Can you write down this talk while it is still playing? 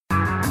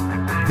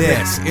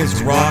This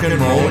is Rock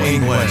and Roll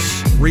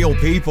English. Real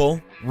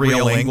people,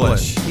 real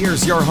English.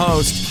 Here's your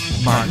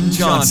host, Martin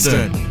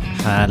Johnston.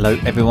 Hello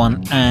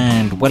everyone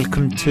and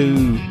welcome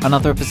to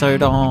another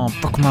episode of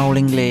Rock and Roll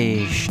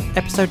English.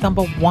 Episode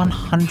number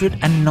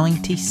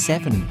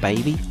 197,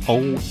 baby.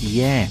 Oh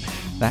yeah,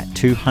 that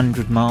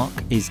 200 mark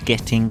is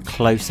getting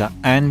closer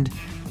and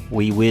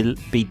we will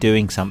be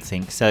doing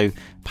something. So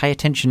pay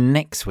attention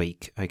next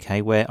week,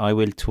 okay, where I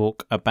will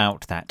talk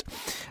about that.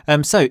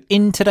 So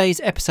in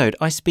today's episode,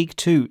 I speak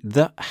to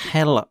the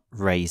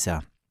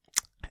Hellraiser.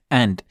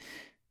 And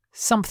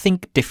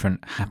something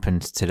different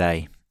happened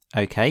today,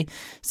 okay?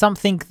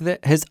 Something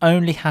that has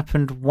only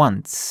happened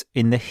once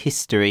in the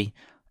history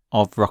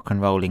of Rock and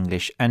Roll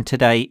English. And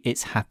today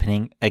it's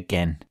happening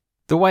again.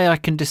 The way I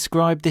can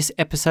describe this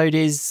episode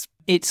is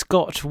it's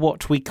got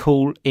what we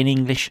call in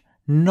English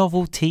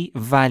novelty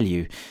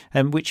value,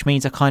 which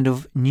means a kind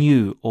of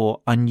new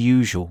or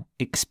unusual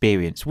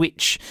experience,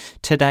 which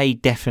today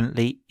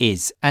definitely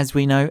is. As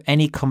we know,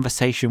 any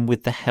conversation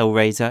with the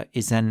Hellraiser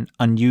is an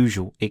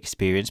unusual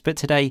experience, but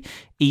today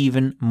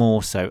even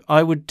more so.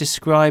 I would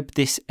describe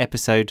this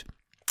episode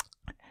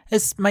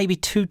as maybe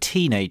two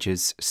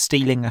teenagers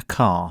stealing a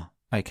car,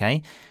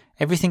 okay?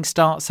 Everything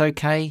starts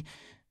okay,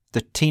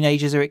 the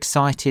teenagers are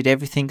excited,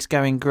 everything's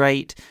going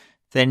great,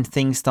 then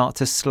things start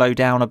to slow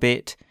down a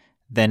bit.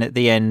 Then at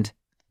the end,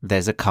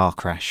 there's a car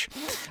crash.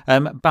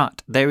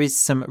 But there is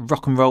some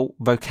rock and roll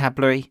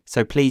vocabulary,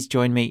 so please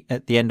join me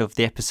at the end of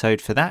the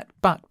episode for that.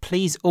 But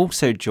please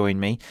also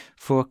join me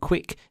for a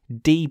quick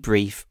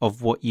debrief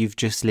of what you've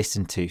just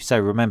listened to. So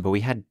remember,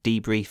 we had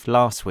debrief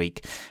last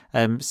week,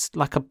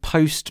 like a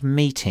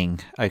post-meeting,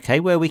 okay,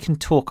 where we can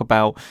talk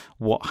about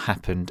what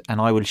happened, and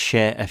I will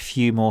share a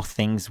few more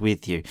things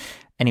with you.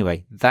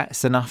 Anyway,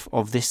 that's enough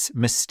of this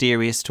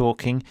mysterious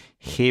talking.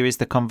 Here is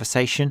the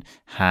conversation.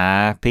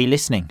 Happy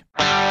listening.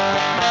 That's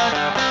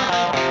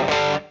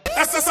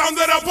the sound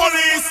of the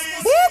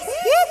police. Whoop,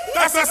 whoop.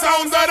 That's the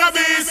sound of the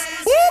beast.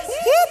 Whoop,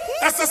 whoop.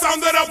 That's the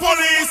sound of the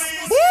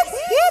police. Whoop,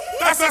 whoop.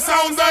 That's the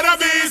sound of the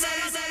beast.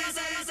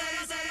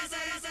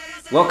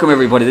 Welcome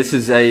everybody. This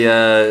is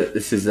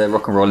a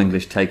Rock and Roll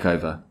English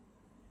takeover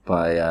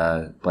by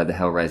the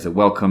Hellraiser.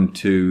 Welcome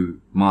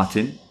to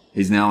Martin.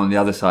 He's now on the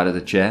other side of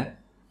the chair.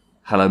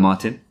 Hello,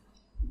 Martin.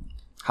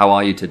 How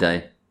are you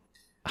today?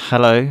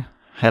 Hello,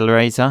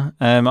 Hellraiser.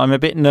 I'm a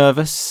bit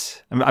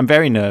nervous. I'm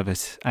very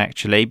nervous,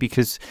 actually,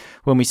 because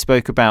when we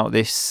spoke about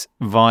this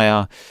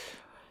via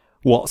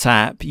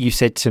WhatsApp, you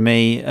said to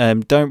me,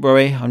 "Don't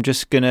worry, I'm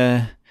just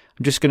gonna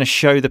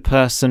show the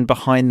person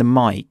behind the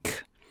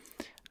mic,"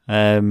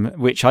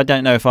 which I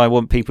don't know if I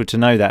want people to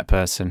know that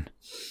person.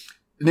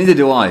 Neither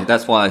do I.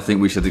 That's why I think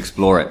we should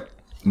explore it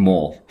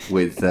more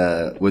with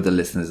the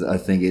listeners. I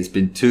think it's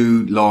been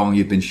too long.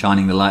 You've been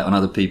shining the light on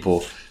other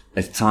people.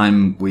 It's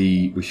time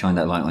we shine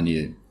that light on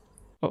you.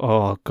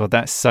 Oh God,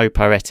 that's so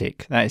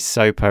poetic. That is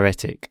so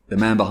poetic. The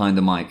man behind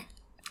the mic.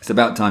 It's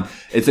about time.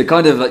 It's a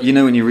kind of like, you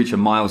know, when you reach a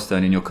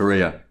milestone in your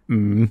career,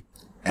 and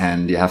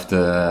you have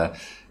to,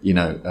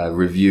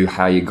 review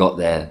how you got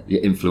there,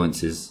 your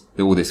influences,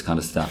 all this kind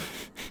of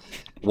stuff.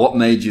 What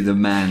made you the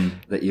man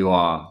that you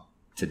are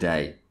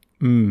today?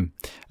 Some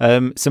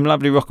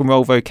lovely rock and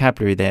roll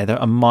vocabulary there.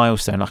 A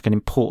milestone, like an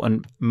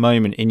important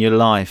moment in your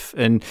life.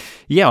 And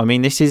yeah, I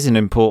mean, this is an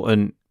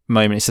important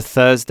moment. It's a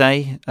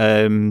Thursday.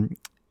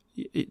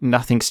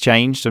 Nothing's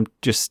changed. I'm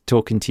just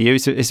talking to you.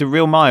 It's a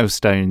real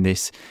milestone,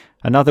 this.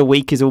 Another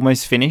week is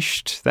almost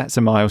finished. That's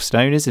a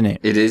milestone, isn't it?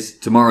 It is.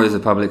 Tomorrow is a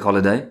public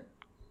holiday.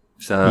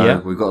 So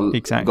yeah, we've got a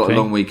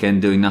long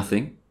weekend doing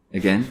nothing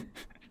again.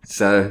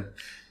 So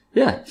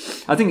yeah,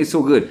 I think it's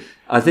all good.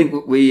 I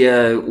think we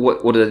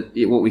what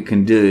we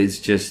can do is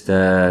just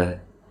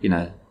after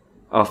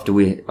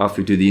we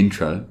do the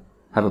intro,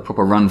 have a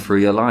proper run through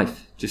your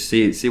life. Just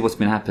see what's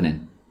been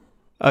happening.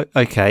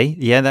 Okay,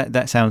 yeah,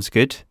 that sounds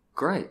good.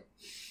 Great.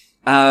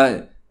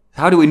 How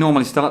do we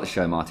normally start the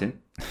show, Martin?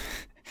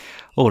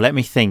 Oh, let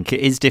me think. It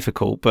is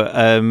difficult, but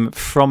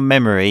from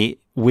memory,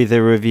 with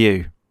a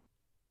review.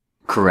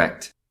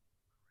 Correct.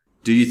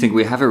 Do you think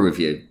we have a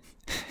review?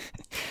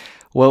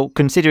 Well,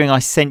 considering I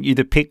sent you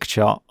the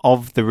picture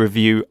of the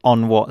review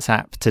on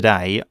WhatsApp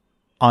today,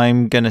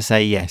 I'm going to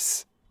say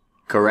yes.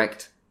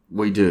 Correct.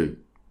 We do.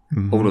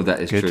 All of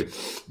that is true.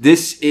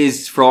 This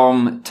is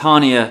from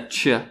Tanya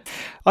Ch.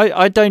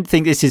 I don't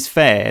think this is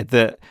fair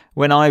that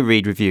when I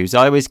read reviews,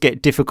 I always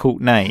get difficult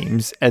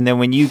names, and then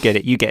when you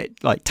get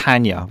like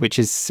Tanya, which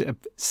is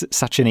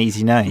such an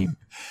easy name.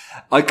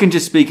 I can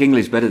just speak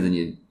English better than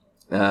you.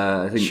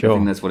 I think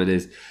that's what it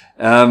is.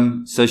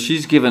 So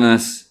she's given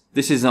us...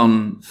 This is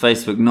on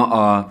Facebook, not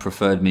our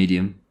preferred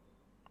medium,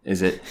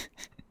 is it?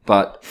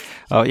 But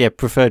oh yeah,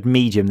 preferred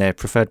medium there,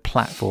 preferred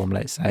platform,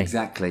 let's say.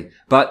 Exactly.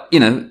 But,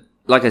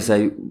 like I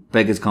say,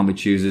 beggars can't be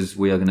choosers.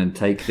 We are going to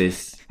take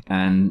this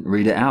and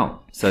read it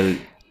out. So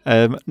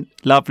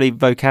lovely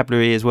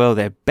vocabulary as well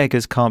there.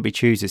 Beggars can't be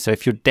choosers. So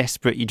if you're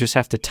desperate, you just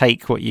have to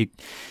take what you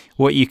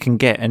can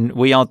get. And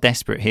we are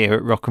desperate here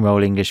at Rock and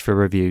Roll English for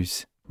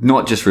reviews.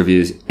 Not just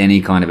reviews, any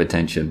kind of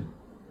attention,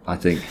 I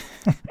think.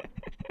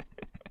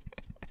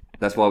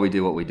 That's why we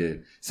do what we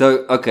do.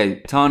 So,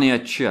 okay, Tanya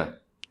Ch.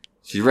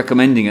 She's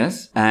recommending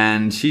us,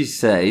 and she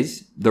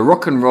says, the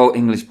Rock and Roll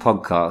English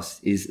podcast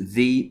is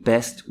the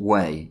best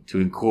way to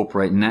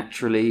incorporate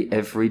naturally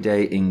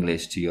everyday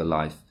English to your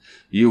life.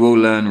 You will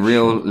learn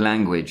real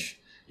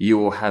language. You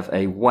will have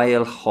a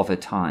whale of a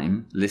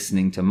time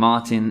listening to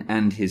Martin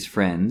and his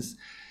friends,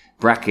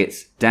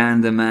 brackets,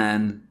 Dan the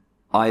man,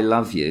 I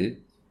love you,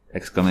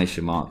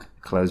 exclamation mark,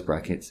 close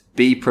brackets.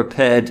 Be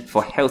prepared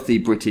for healthy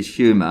British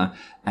humour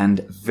and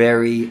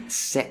very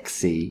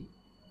sexy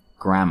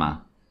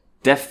grammar.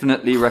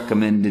 Definitely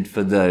recommended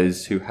for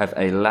those who have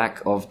a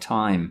lack of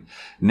time.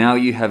 Now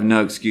you have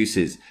no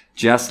excuses.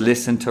 Just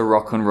listen to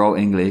Rock and Roll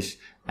English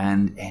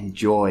and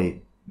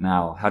enjoy.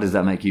 Now, how does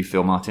that make you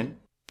feel, Martin?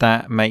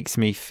 That makes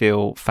me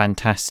feel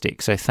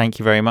fantastic. So thank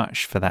you very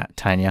much for that,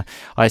 Tanya.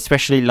 I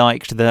especially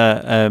liked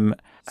the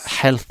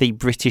healthy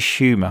British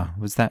humour.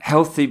 Was that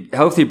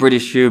healthy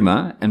British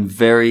humour and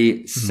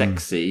very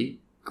sexy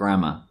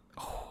grammar?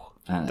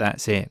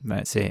 That's it.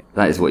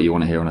 That is what you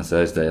want to hear on a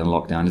Thursday on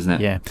lockdown, isn't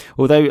it? Yeah.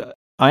 Although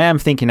I am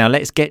thinking now,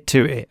 let's get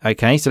to it.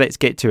 Okay, so let's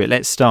get to it.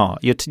 Let's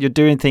start. You're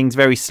doing things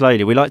very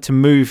slowly. We like to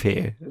move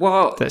here.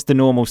 Well, that's the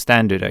normal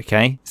standard.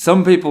 Okay.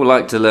 Some people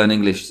like to learn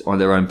English on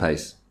their own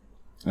pace.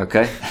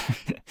 Okay.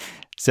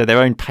 So their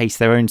own pace,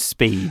 their own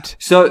speed.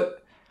 So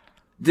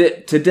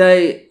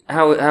today,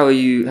 how are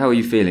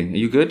you feeling? Are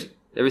you good?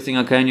 Everything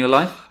okay in your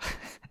life?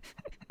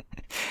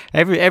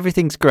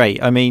 Everything's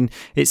great. I mean,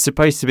 it's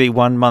supposed to be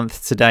 1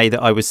 month today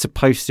that I was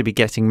supposed to be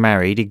getting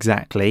married,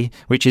 exactly,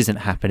 which isn't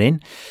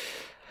happening.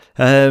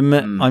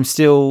 I'm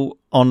still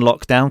on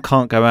lockdown,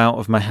 can't go out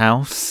of my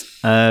house.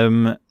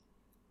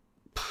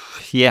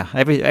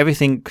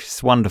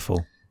 Everything's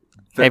wonderful.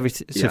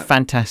 So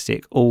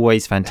fantastic,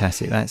 always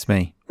fantastic. That's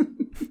me.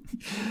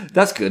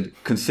 That's good,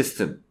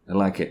 consistent. I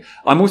like it.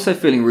 I'm also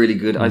feeling really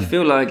good. I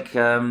feel like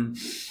I've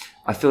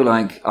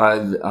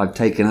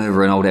taken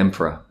over an old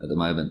emperor at the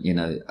moment. You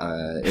know,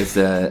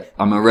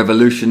 I'm a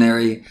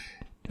revolutionary.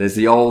 There's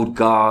the old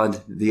guard,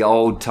 the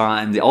old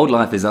time, the old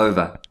life is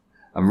over.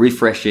 I'm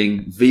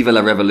refreshing. Viva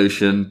la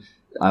revolution!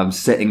 I'm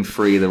setting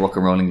free the Rock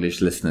and Roll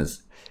English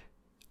listeners.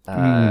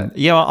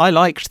 I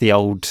liked the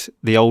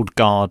old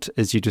guard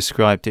as you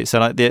described it. So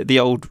like the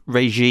old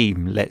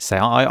regime, let's say.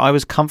 I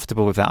was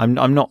comfortable with that.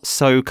 I'm not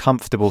so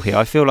comfortable here.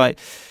 I feel like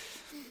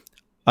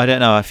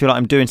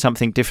I'm doing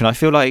something different. I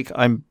feel like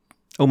I'm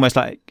almost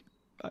like,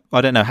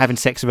 I don't know, having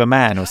sex with a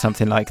man or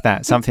something like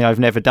that. Something I've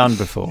never done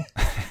before.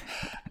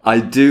 I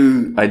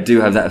do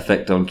have that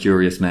effect on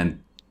curious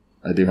men.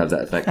 I do have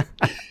that effect.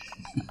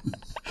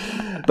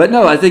 But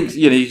no, I think,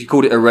 you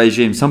called it a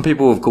regime. Some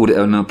people have called it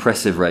an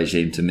oppressive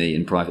regime to me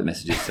in private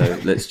messages. So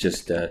let's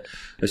just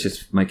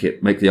make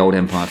the old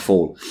empire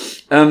fall.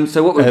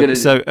 So what we're going to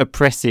so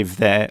oppressive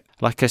there,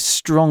 like a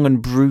strong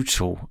and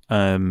brutal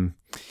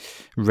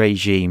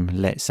regime,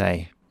 let's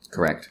say.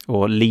 Correct.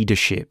 Or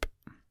leadership.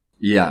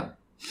 Yeah.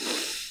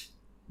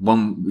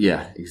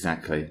 Yeah,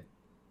 exactly.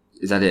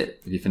 Is that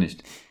it? Have you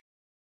finished?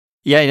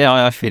 Yeah,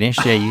 I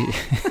finished. Yeah,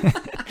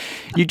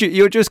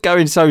 you're just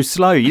going so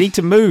slow. You need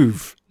to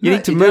move. You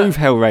need to move,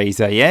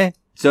 Hellraiser, yeah?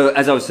 So,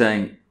 as I was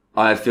saying,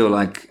 I feel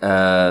like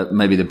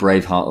maybe the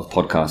Braveheart of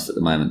podcasts at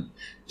the moment.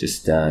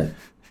 Just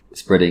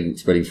spreading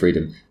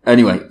freedom.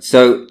 Anyway,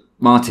 so,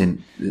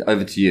 Martin,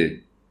 over to you.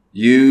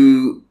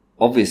 You,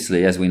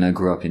 obviously, as we know,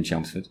 grew up in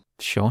Chelmsford.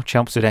 Sure,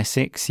 Chelmsford,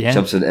 Essex, yeah.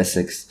 Chelmsford,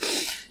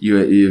 Essex.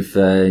 You've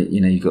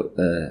got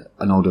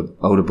an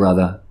older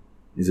brother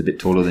who's a bit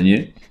taller than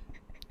you.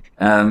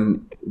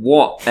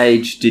 What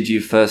age did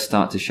you first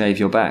start to shave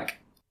your back?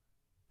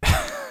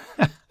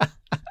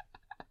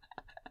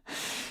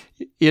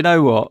 You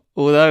know what?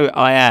 Although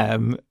I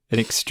am an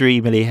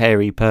extremely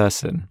hairy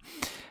person,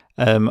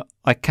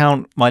 I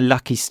count my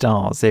lucky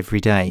stars every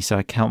day. So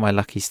I count my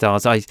lucky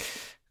stars. I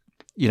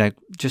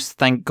just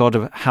thank God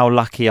of how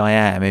lucky I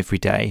am every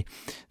day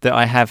that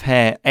I have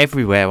hair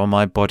everywhere on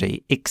my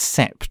body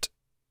except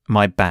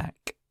my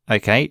back.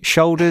 Okay,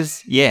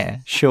 shoulders,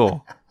 yeah,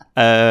 sure.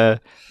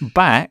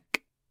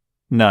 Back,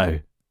 no.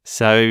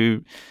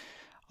 So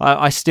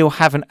I still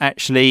haven't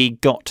actually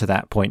got to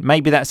that point.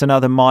 Maybe that's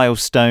another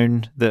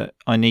milestone that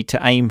I need to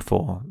aim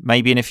for.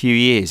 Maybe in a few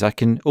years,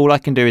 all I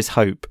can do is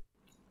hope.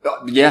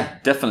 Yeah,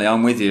 definitely.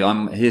 I'm with you.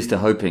 Here's to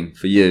hoping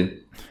for you.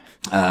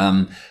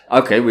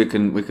 Okay, we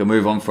can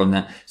move on from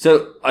that.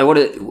 So I want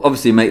to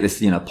obviously make this,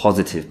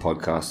 positive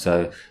podcast.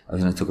 So I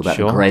was going to talk about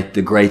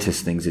the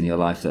greatest things in your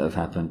life that have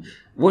happened.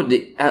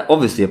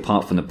 Obviously,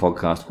 apart from the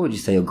podcast, what would you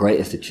say your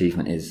greatest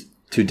achievement is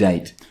to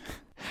date?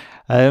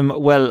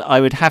 Well,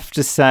 I would have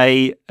to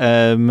say,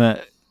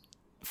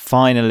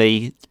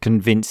 finally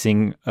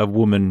convincing a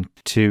woman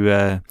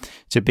to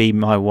be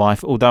my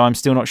wife. Although I'm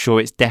still not sure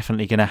it's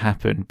definitely going to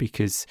happen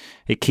because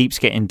it keeps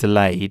getting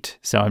delayed.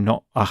 So I'm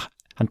not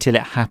until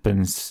it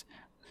happens.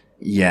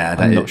 Yeah,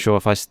 I'm not sure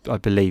if I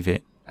believe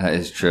it. That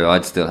is true.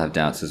 I'd still have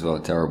doubts as well.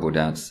 Terrible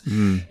doubts.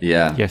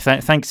 Yeah. Yeah.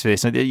 Thanks for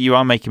this. You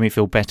are making me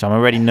feel better. I'm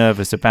already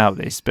nervous about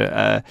this,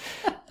 but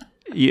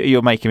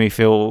you're making me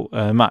feel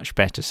much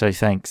better. So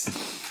thanks.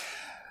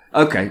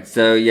 Okay,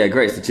 so yeah,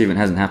 greatest achievement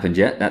hasn't happened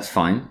yet. That's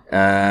fine.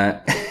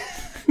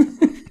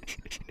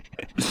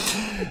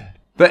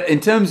 But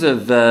in terms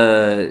of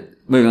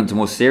moving on to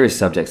more serious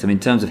subjects, I mean,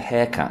 in terms of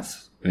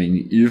haircuts, I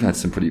mean, you've had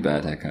some pretty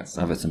bad haircuts.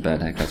 I've had some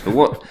bad haircuts. But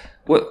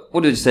what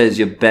would you say is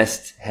your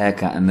best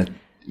haircut and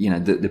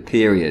the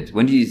period?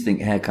 When do you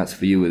think haircuts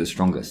for you were the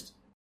strongest?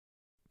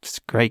 It's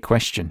a great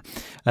question.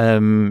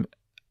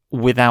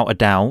 Without a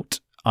doubt,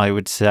 I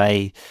would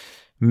say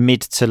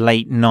mid to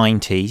late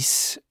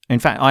 90s. In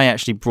fact, I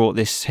actually brought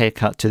this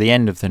haircut to the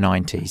end of the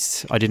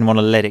 90s. I didn't want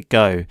to let it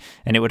go.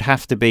 And it would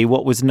have to be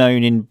what was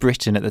known in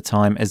Britain at the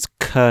time as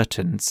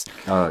curtains.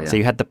 Oh, yeah. So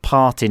you had the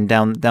parting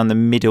down the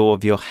middle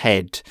of your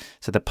head.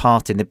 So the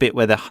parting, the bit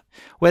where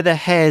the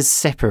hairs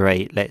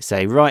separate, let's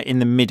say, right in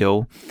the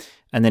middle.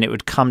 And then it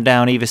would come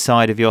down either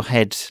side of your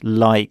head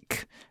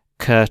like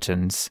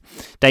curtains.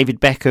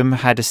 David Beckham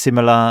had a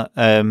similar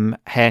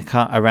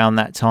haircut around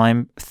that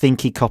time. I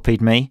think he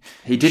copied me.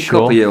 He did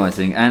copy you, I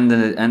think,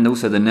 and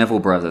also the Neville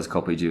brothers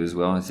copied you as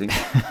well, I think.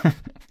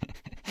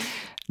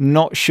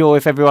 Not sure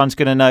if everyone's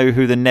going to know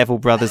who the Neville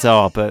brothers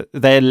are, but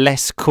they're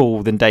less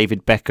cool than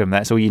David Beckham.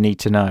 That's all you need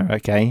to know,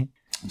 okay?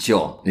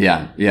 Sure,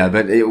 yeah,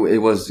 but it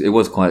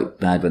was quite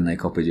bad when they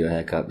copied your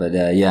haircut. But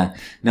yeah,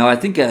 no, I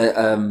think I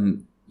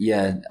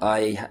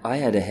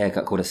had a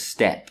haircut called a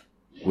step,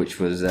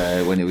 which was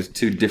when it was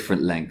two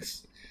different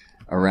lengths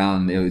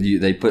around.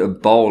 They put a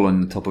bowl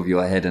on the top of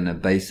your head and a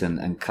basin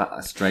and cut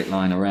a straight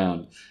line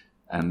around.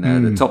 And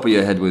the top of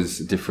your head was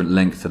a different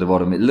length to the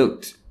bottom. It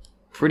looked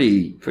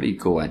pretty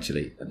cool,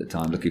 actually, at the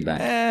time, looking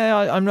back.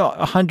 I'm not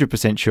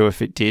 100% sure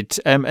if it did.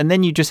 And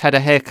then you just had a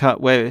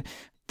haircut where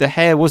the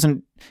hair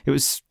wasn't... It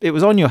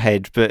was on your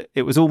head, but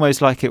it was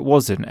almost like it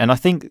wasn't. And I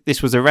think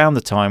this was around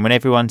the time when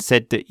everyone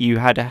said that you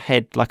had a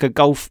head like a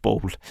golf ball.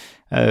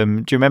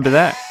 Do you remember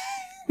that?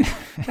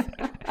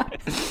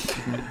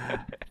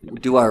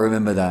 Do I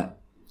remember that?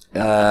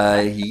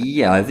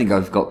 Yeah, I think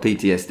I've got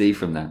PTSD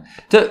from that.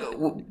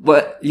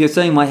 But you're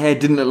saying my hair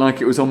didn't look like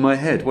it was on my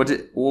head.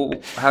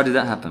 How did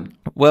that happen?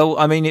 Well,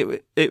 I mean,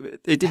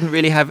 it didn't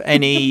really have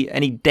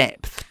any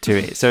depth to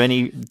it. So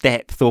any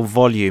depth or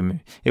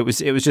volume, it was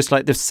just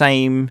like the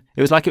same.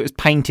 It was like it was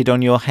painted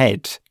on your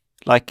head,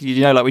 like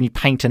like when you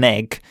paint an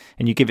egg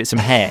and you give it some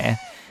hair.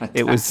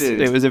 It was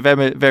a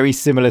very, very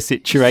similar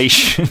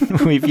situation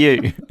with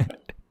you.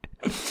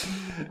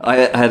 I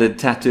had a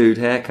tattooed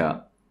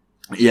haircut.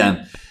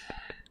 Yeah.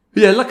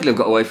 Luckily I've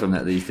got away from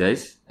that these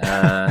days.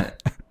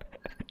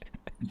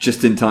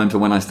 Just in time for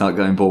when I start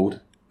going bald,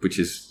 which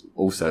is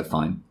also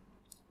fine.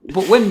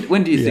 But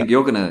when do you think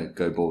you're going to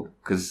go bald?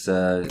 Because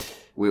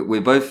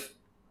we're both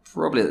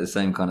probably at the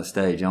same kind of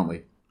stage, aren't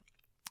we?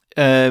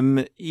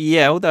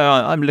 Yeah, although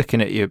I'm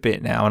looking at you a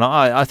bit now, and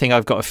I think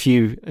I've got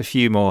a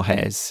few more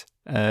hairs.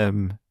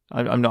 I'm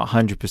not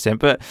 100%,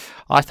 but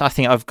I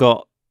think I've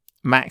got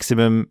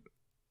maximum.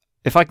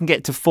 If I can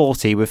get to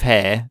 40 with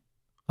hair,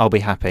 I'll be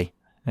happy.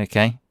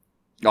 Okay.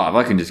 Oh, if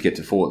I can just get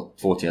to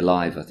 40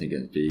 alive, I think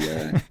it'd be.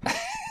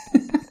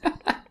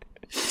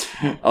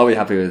 I'll be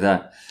happy with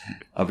that.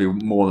 I'll be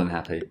more than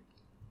happy.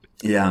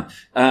 Yeah.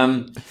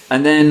 And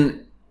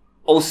then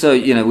also,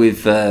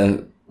 we've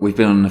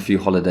been on a few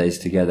holidays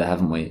together,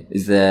 haven't we?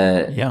 Is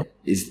there? Yeah.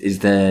 Is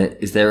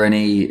there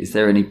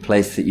any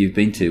place that you've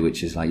been to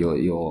which is like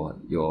your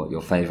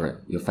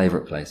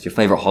favorite place, your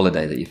favorite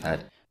holiday that you've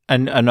had?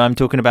 And I'm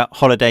talking about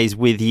holidays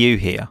with you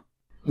here.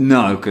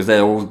 No, because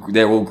they're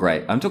all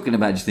great. I'm talking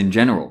about just in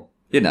general.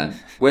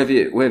 Where have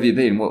you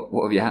been?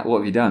 What have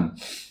you done?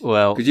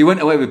 Well, because you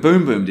went away with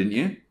Boom Boom, didn't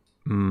you?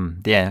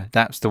 Yeah,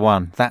 that's the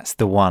one.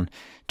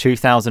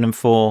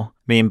 2004.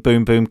 Me and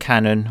Boom Boom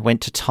Cannon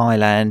went to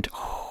Thailand.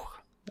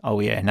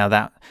 Oh yeah. Now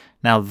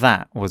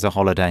that was a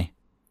holiday.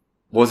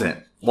 Was it?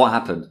 What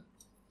happened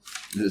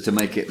to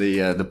make it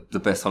the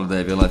best holiday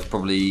of your life?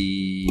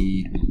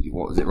 Probably,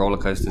 what was it? Roller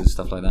coasters,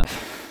 stuff like that.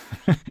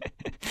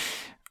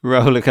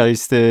 Roller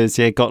coasters,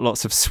 yeah, got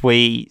lots of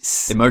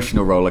sweets.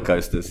 Emotional roller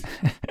coasters.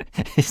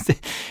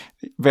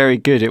 Very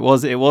good. It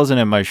was an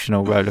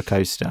emotional roller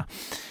coaster,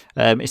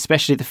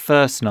 especially the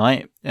first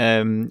night.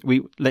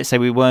 Let's say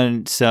we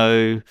weren't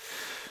so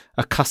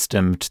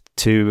accustomed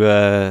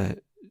to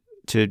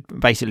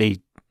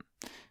basically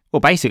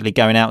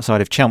going outside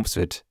of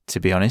Chelmsford,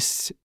 to be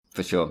honest.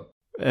 For sure.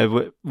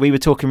 We were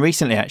talking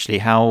recently, actually,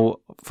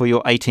 how for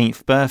your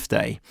 18th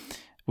birthday,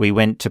 we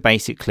went to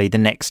basically the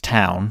next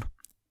town.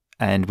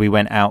 And we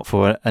went out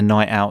for a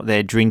night out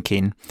there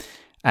drinking.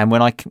 And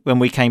when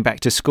we came back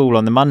to school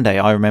on the Monday,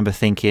 I remember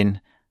thinking,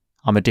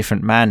 I'm a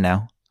different man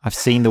now. I've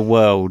seen the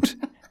world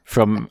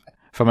from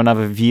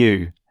another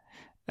view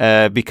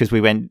because we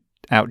went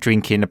out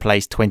drinking a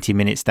place 20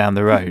 minutes down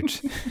the road.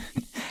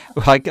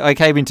 I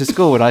came into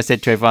school and I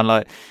said to everyone,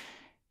 like,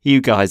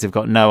 you guys have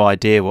got no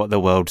idea what the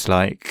world's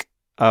like.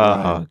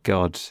 Oh,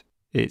 God,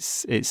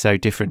 it's so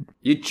different.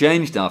 You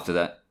changed after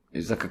that. It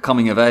was like a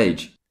coming of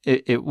age.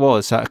 It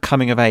was a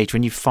coming of age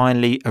when you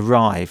finally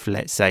arrive,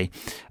 let's say.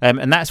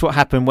 And that's what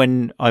happened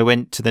when I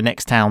went to the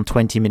next town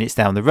 20 minutes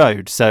down the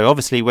road. So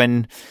obviously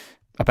when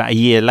about a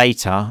year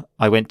later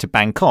I went to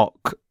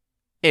Bangkok,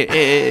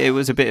 it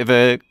was a bit of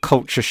a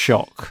culture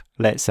shock,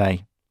 let's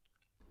say.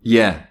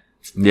 Yeah.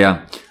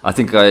 I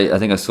think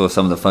I saw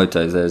some of the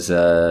photos.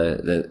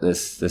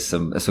 There's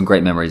some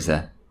great memories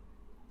there.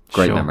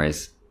 Great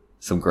memories.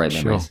 Some great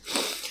memories.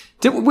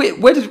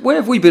 Where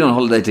have we been on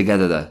holiday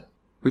together though?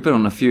 We've been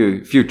on a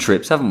few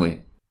trips, haven't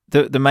we?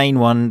 The main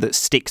one that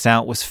sticks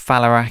out was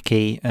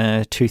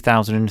Faliraki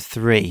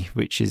 2003,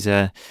 which is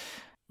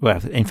well,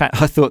 in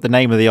fact, I thought the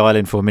name of the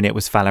island for a minute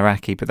was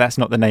Faliraki, but that's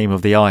not the name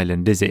of the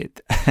island, is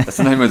it? That's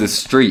the name of the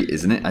street,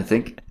 isn't it? I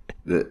think.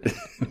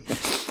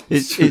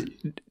 It's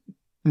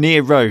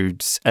near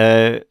Rhodes.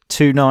 2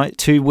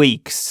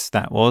 weeks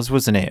that was,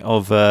 wasn't it?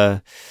 Of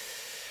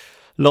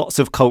lots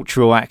of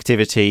cultural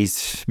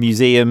activities,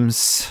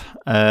 museums,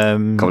 a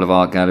couple of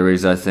art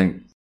galleries, I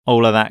think.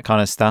 All of that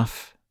kind of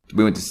stuff.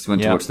 We went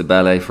to watch the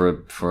ballet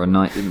for a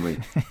night, didn't we?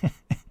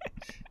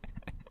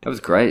 That was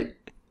great.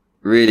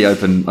 Really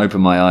opened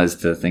my eyes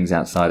to things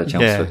outside of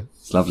Chelmsford. Yeah.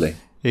 It's lovely.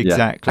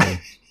 Exactly.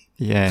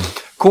 Yeah.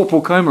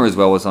 Corporal Coma as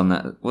well was on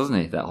that, wasn't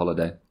he? That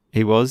holiday.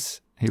 He was.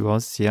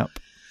 Yep.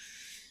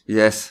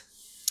 Yes.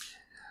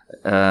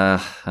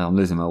 I'm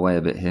losing my way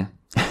a bit here.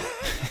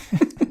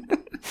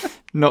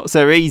 Not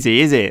so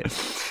easy, is it?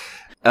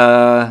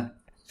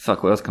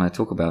 Fuck. What else can I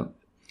talk about?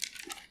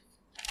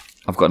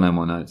 I've got no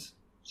more notes.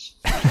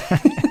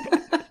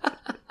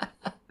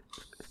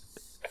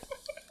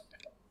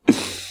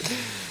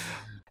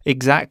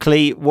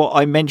 Exactly what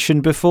I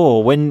mentioned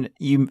before. When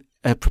you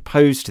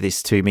proposed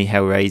this to me,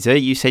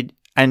 Hellraiser, you said,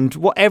 and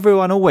what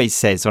everyone always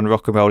says on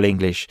Rock and Roll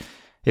English,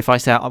 if I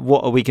say,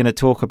 what are we going to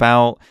talk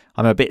about?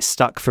 I'm a bit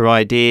stuck for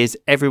ideas.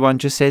 Everyone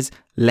just says,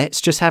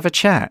 let's just have a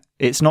chat.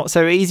 It's not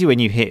so easy when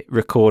you hit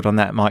record on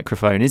that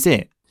microphone, is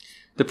it?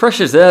 The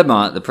pressure's there,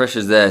 Mark. The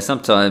pressure's there.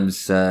 Sometimes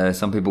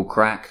some people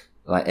crack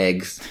like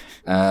eggs.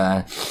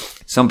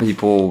 Some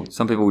people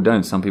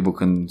don't. Some people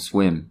can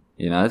swim.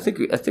 You know, I think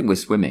we're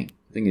swimming.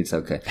 I think it's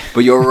okay.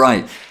 But you're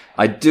right.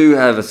 I do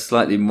have a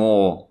slightly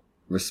more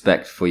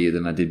respect for you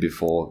than I did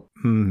before.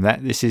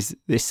 This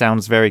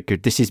sounds very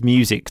good. This is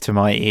music to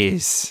my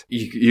ears.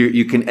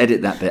 You can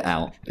edit that bit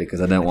out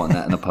because I don't want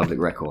that in a public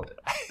record.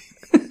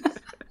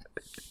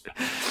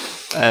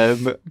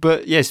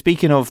 But yeah,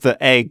 speaking of the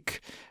egg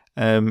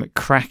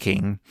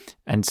cracking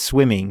and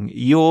swimming,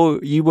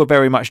 you were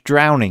very much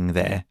drowning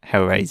there,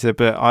 Hellraiser.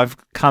 But I've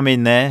come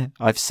in there,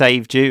 I've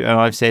saved you, and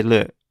I've said,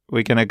 look,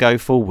 we're going to go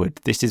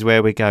forward. This is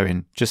where we're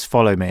going. Just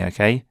follow me,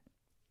 okay?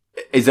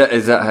 Is that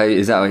how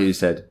you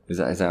said? Is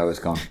that how it's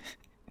gone?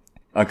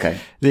 Okay.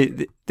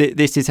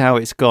 This is how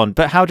it's gone.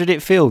 But how did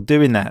it feel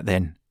doing that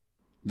then?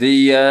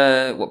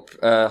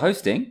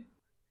 Hosting?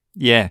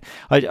 Yeah.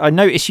 I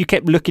noticed you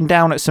kept looking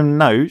down at some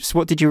notes.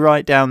 What did you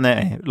write down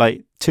there?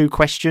 Like 2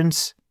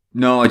 questions?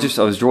 No, I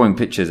was drawing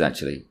pictures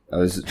actually. I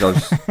was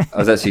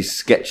actually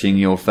sketching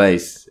your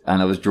face,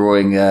 and I was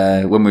drawing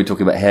when we were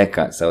talking about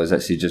haircuts. I was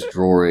actually just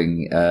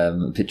drawing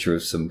a picture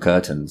of some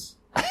curtains.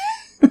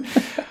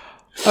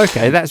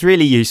 Okay, that's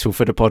really useful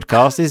for the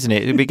podcast, isn't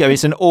it?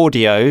 It's an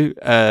audio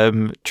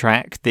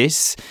track,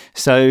 this.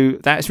 So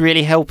that's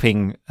really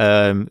helping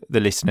the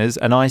listeners.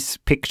 A nice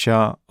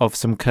picture of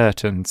some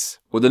curtains.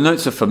 Well, the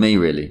notes are for me,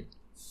 really.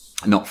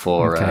 Not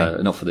for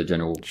the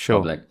general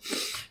public.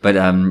 But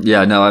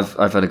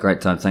I've had a great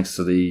time. Thanks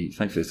for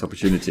this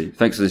opportunity.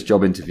 Thanks for this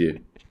job interview.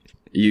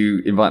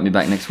 You invite me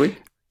back next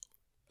week?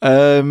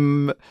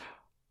 I'll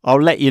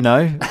let you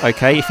know.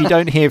 Okay, if you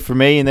don't hear from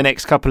me in the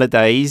next couple of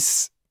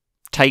days,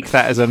 take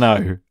that as a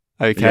no.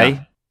 Okay.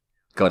 Yeah.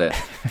 Got it.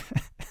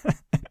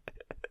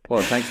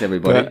 Well, thanks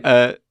everybody.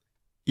 But,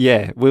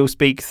 we'll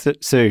speak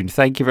soon.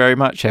 Thank you very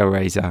much,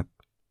 Hellraiser.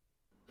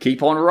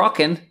 Keep on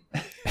rocking.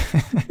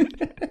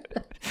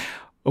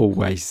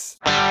 Always.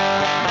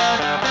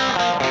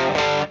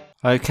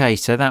 Okay,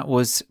 so that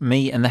was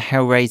me and the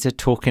Hellraiser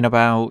talking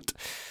about...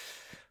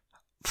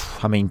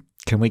 I mean,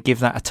 can we give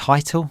that a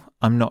title?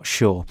 I'm not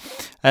sure.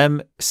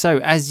 So,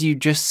 as you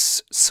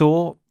just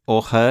saw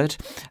or heard,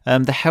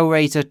 the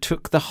Hellraiser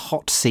took the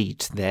hot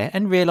seat there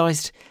and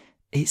realised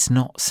it's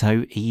not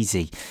so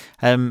easy.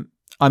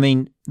 I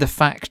mean, the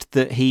fact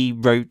that he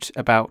wrote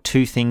about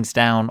 2 things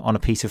down on a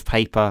piece of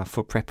paper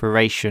for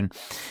preparation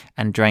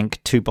and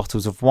drank 2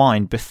 bottles of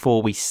wine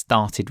before we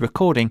started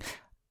recording,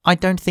 I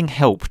don't think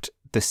helped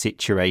the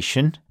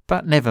situation,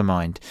 but never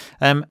mind.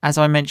 As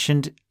I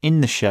mentioned in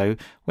the show,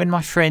 when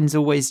my friends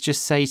always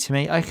just say to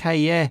me, okay,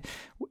 yeah,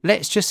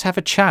 let's just have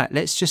a chat,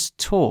 let's just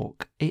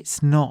talk.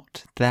 It's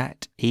not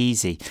that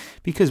easy,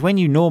 because when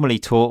you normally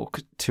talk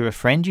to a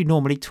friend, you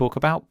normally talk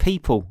about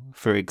people,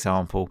 for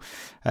example.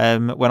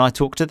 When I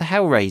talk to the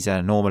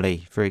Hellraiser,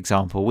 normally, for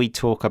example, we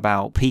talk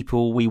about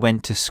people we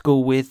went to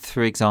school with.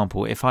 For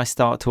example, if I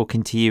start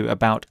talking to you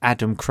about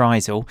Adam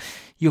Kreisel,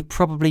 you're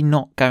probably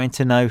not going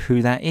to know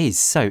who that is,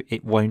 so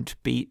it won't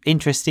be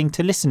interesting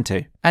to listen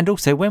to. And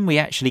also, when we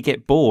actually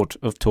get bored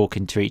of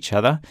talking to each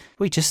other,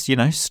 we just,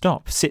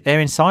 stop, sit there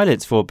in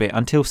silence for a bit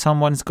until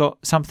someone's got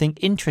something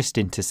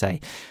interesting to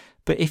say.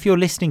 But if you're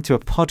listening to a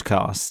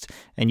podcast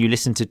and you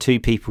listen to 2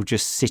 people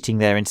just sitting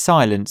there in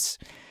silence,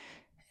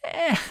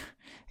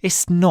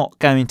 It's not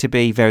going to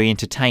be very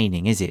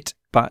entertaining, is it?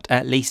 But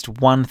at least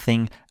one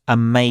thing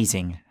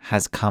amazing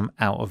has come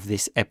out of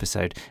this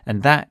episode,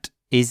 and that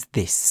is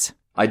this.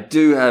 I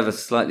do have a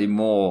slightly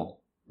more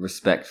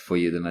respect for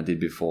you than I did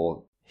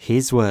before.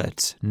 His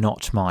words,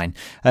 not mine.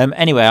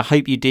 Anyway, I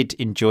hope you did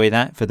enjoy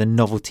that for the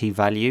novelty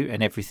value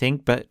and everything,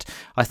 but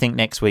I think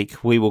next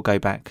week we will go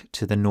back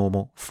to the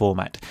normal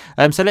format.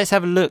 So let's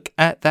have a look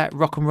at that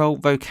rock and roll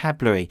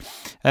vocabulary.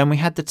 We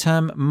had the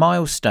term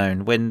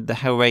milestone when the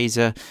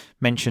Hellraiser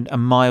mentioned a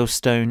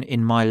milestone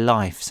in my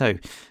life. So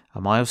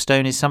a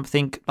milestone is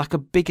something like a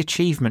big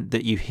achievement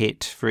that you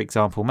hit, for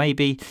example.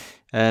 Maybe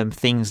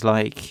things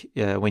like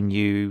when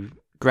you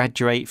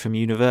graduate from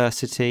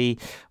university,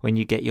 when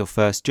you get your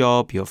first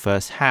job, your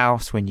first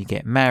house, when you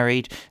get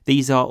married.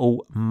 These are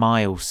all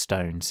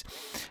milestones.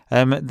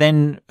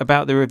 Then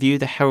about the review,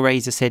 the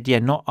Hellraiser said,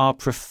 not our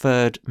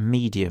preferred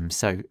medium.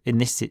 So in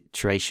this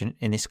situation,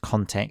 in this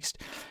context,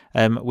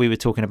 we were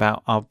talking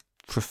about our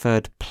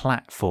preferred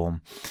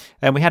platform.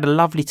 And we had a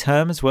lovely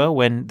term as well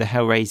when the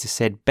Hellraiser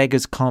said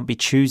beggars can't be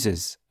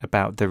choosers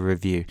about the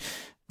review.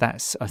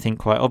 That's, I think,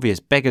 quite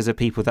obvious. Beggars are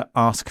people that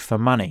ask for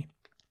money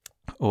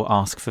or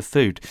ask for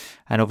food.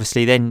 And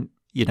obviously then,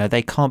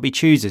 they can't be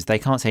choosers. They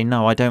can't say,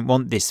 no, I don't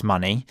want this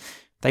money.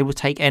 They will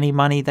take any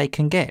money they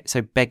can get.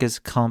 So beggars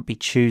can't be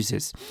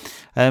choosers.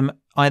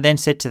 I then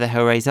said to the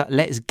Hellraiser,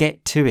 let's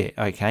get to it,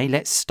 okay?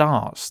 Let's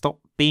start. Stop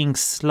being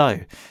slow.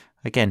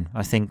 Again,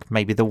 I think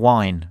maybe the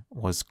wine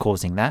was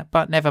causing that,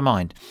 but never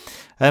mind.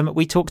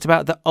 We talked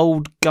about the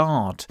old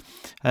guard.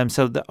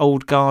 So the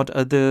old guard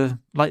are the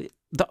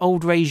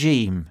old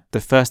regime. The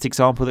first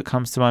example that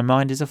comes to my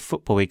mind is a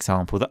football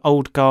example. The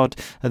old guard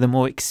are the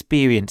more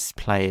experienced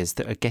players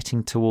that are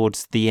getting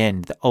towards the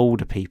end, the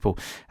older people.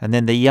 And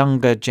then the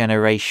younger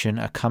generation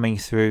are coming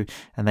through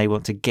and they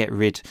want to get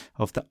rid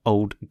of the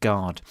old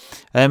guard.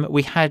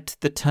 We had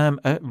the term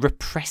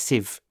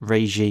repressive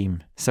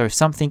regime. So if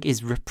something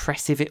is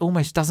repressive, it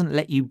almost doesn't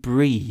let you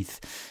breathe.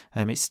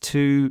 It's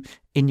too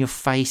in your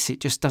face. It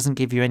just doesn't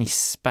give you any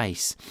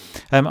space.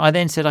 I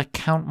then said I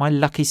count my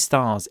lucky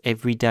stars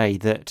every day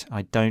that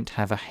I don't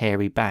have a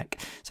hairy back.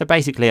 So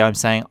basically I'm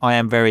saying I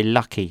am very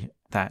lucky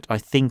that I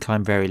think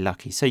I'm very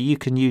lucky. So you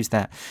can use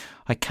that.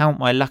 I count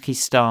my lucky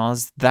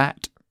stars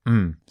that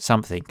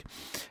something.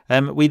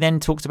 We then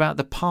talked about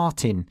the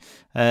parting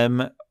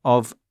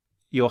of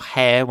your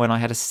hair when I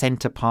had a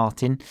centre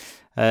parting.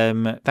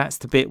 That's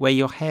the bit where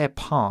your hair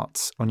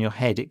parts on your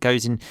head. It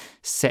goes in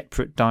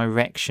separate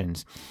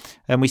directions.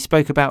 And we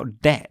spoke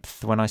about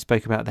depth when I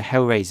spoke about the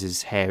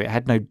Hellraiser's hair. It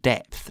had no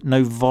depth,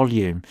 no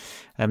volume.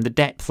 The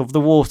depth of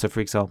the water, for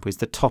example, is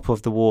the top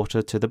of the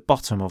water to the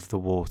bottom of the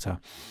water.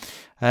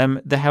 The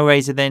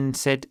Hellraiser then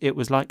said it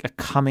was like a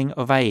coming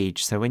of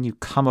age. So when you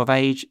come of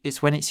age,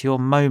 it's when it's your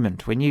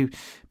moment, when you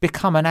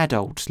become an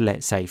adult,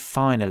 let's say,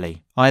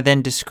 finally. I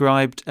then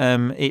described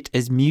it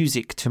as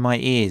music to my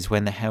ears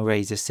when the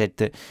Hellraiser said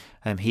that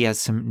he has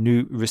some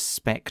new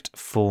respect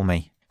for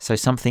me. So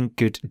something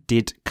good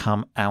did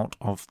come out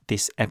of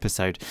this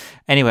episode.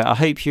 Anyway, I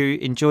hope you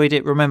enjoyed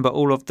it. Remember,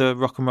 all of the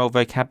rock and roll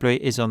vocabulary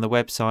is on the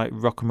website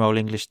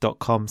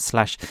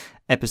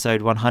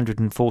rockandrollenglish.com/episode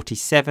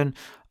 147.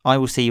 I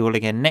will see you all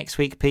again next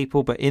week,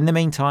 people. But in the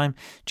meantime,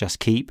 just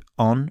keep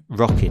on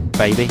rocking,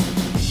 baby.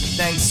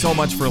 Thanks so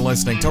much for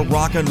listening to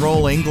Rock and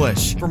Roll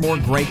English. For more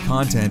great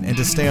content and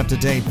to stay up to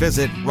date,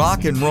 visit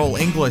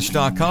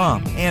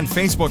rockandrollenglish.com and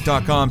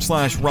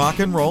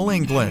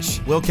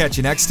facebook.com/rockandrollenglish. We'll catch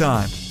you next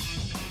time.